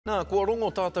Nā, kua rongo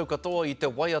tātou katoa I te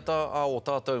waiata a o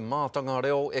tātou mātanga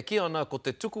reo, e ki ana ko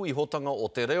te tuku ihotanga o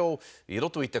te reo I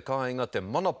roto I te kāinga te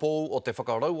manapou o te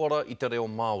whakarauara I te reo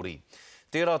Māori.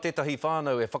 Tērā tētahi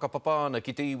whānau e whakapapa ana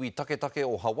ki te iwi taketake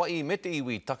o Hawai'i me te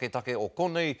iwi taketake o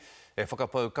Konei, e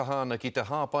whakapau kaha ana ki te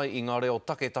hāpai I ngā reo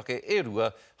taketake e rua,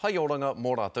 hai oranga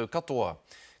mō rātou katoa.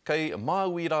 Kei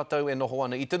Maui rātou e noho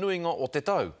ana I te nuinga o te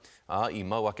tau, a I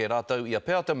mau ake rātou I a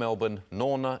Peata Melbourne,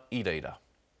 nōna I reira.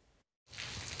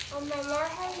 O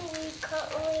manahi ka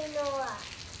ui noa.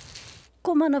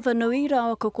 Ko mana whanui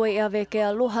rao ko koe awe ke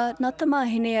aloha nā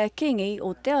tamahine a kingi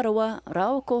o te arawa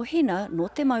rao ko hina no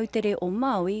te mautere o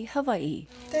Māui-Hawaiian.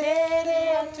 Tere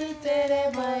atu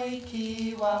tere mai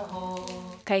ki waho.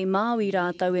 Kei Māui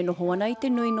rātou e noho ana I te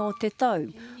nui no te tau.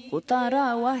 Ko tā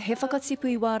rāua he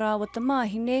whakatipu I wā rāua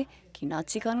tamahine ki nā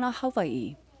tikanga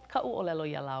Hawai'i. Ka uolelo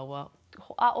ia laua.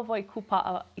 A o vai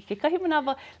kupaa I ke kahi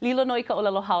manawa lilo no I ka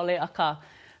olelo haole a ka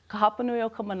hapanui o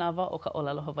ka manawa o ka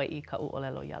olelo Hawai'i ka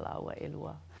uolelo ia laua e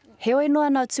lua. He oi noa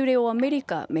nā ture o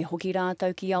Amerika me hoki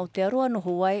rātou ki Aotearoa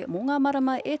noho ai mō ngā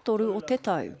marama e toru o te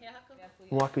tau.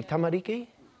 Mō aku tamariki,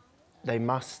 they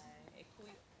must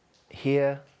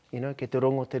hear, ke te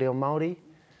rongo te reo Māori,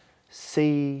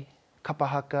 see,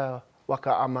 kapahaka,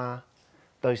 waka ama,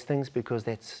 those things, because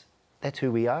that's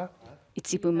who we are. I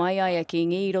tipu mai ai a ki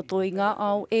ngi roto I ngā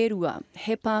ao e rua.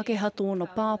 He Pākehā tōna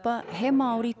pāpa, he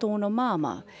Māori tōna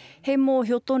māma. He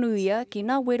mōhio tonu ia ki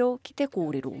ngā wero ki te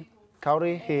kōrero.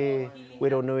 Kaore he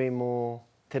wero nui mō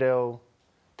te reo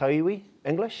tauiwi,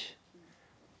 English.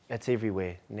 It's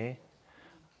everywhere, ne?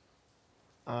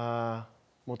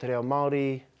 Mō te reo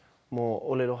Māori, mō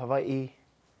olelo Hawai'i,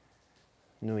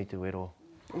 nui te wero.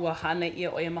 Ua hana ia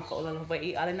o e maka o lalo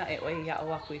Hawai'i, alena e oi ia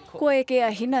o aku I ko. Ko e ke a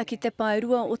hina ki te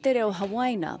paerua o te reo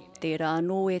Hawaiina, tērā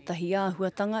anō e tahi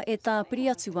āhuatanga e tāpiri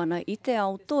atu ana I te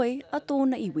ao toi a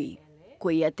tōna iwi.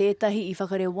 Ko ia tētahi I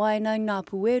whakare waina ngā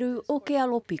pueru o ke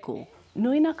alopiko.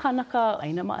 Nui nā kanaka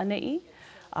aina maanei,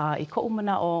 I ko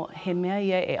umana o he mea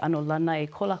ia e ano lana e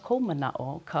kola kou mana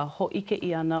o, ka hoike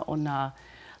I ana o nā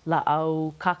la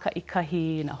au kaka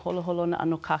ikahi, nā holoholo na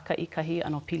ano kaka ikahi,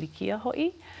 ano pilikia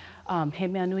hoi. He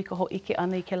mea nui ka hoike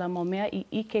ana I ke la mau mea I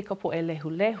ike ka po e lehu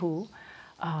lehu,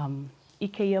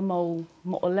 ike ia mau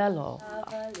mo'olelo.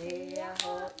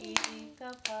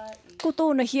 Ko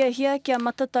tōna hia kia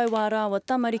matatau a rāua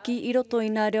tamariki I roto I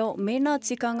nā reo me nā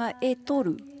tikanga e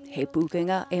toru. He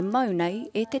pūkenga e mau nei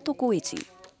e te toko iti.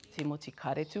 Timoti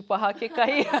kare tūpaha ke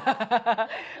kahi.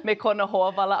 Me kona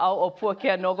hoa wala au o pua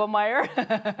kia Nogomeyer.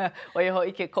 O e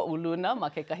hoi ke ko uluna ma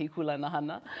ke kahi kulana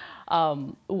hana.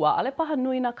 Ua ale paha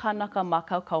nui na kanaka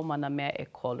makaukau mana mea e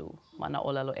kolu. Mana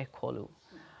olelo e kolu.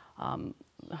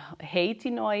 Hei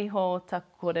tino ai ho ta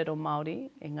kōrero Māori,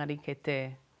 engari ke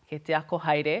te ako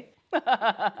haere.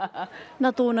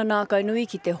 Nā tōna nākau nui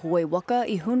ki te hoe waka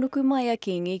I hunuku mai a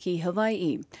kingi ki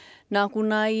Hawai'i. Nā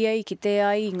kuna ia I ki te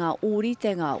ai I ngā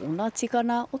ōritenga o ngā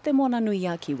tikana o te mona nui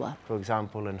a kiwa. For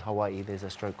example, in Hawaii, there's a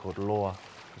stroke called loa,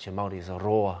 which in Māori is a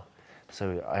roa.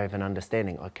 So I have an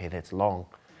understanding, okay, that's long.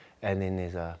 And then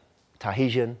there's a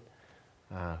Tahitian,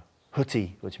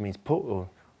 huti, which means or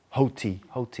hoti,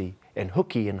 and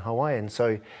huki in Hawaiian.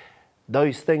 So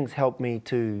those things help me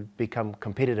to become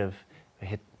competitive.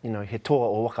 He toa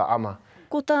o waka ama.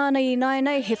 Ko tāna I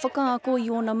naenei he whakaako I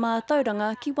ona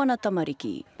mātauranga ki wana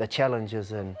tamariki. The challenge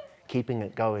is in keeping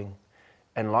it going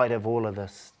in light of all of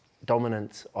this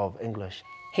dominance of English.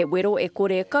 He wero e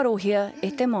kore karohia e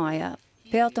te maia.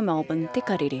 Peata Melbourne, te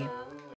Karere.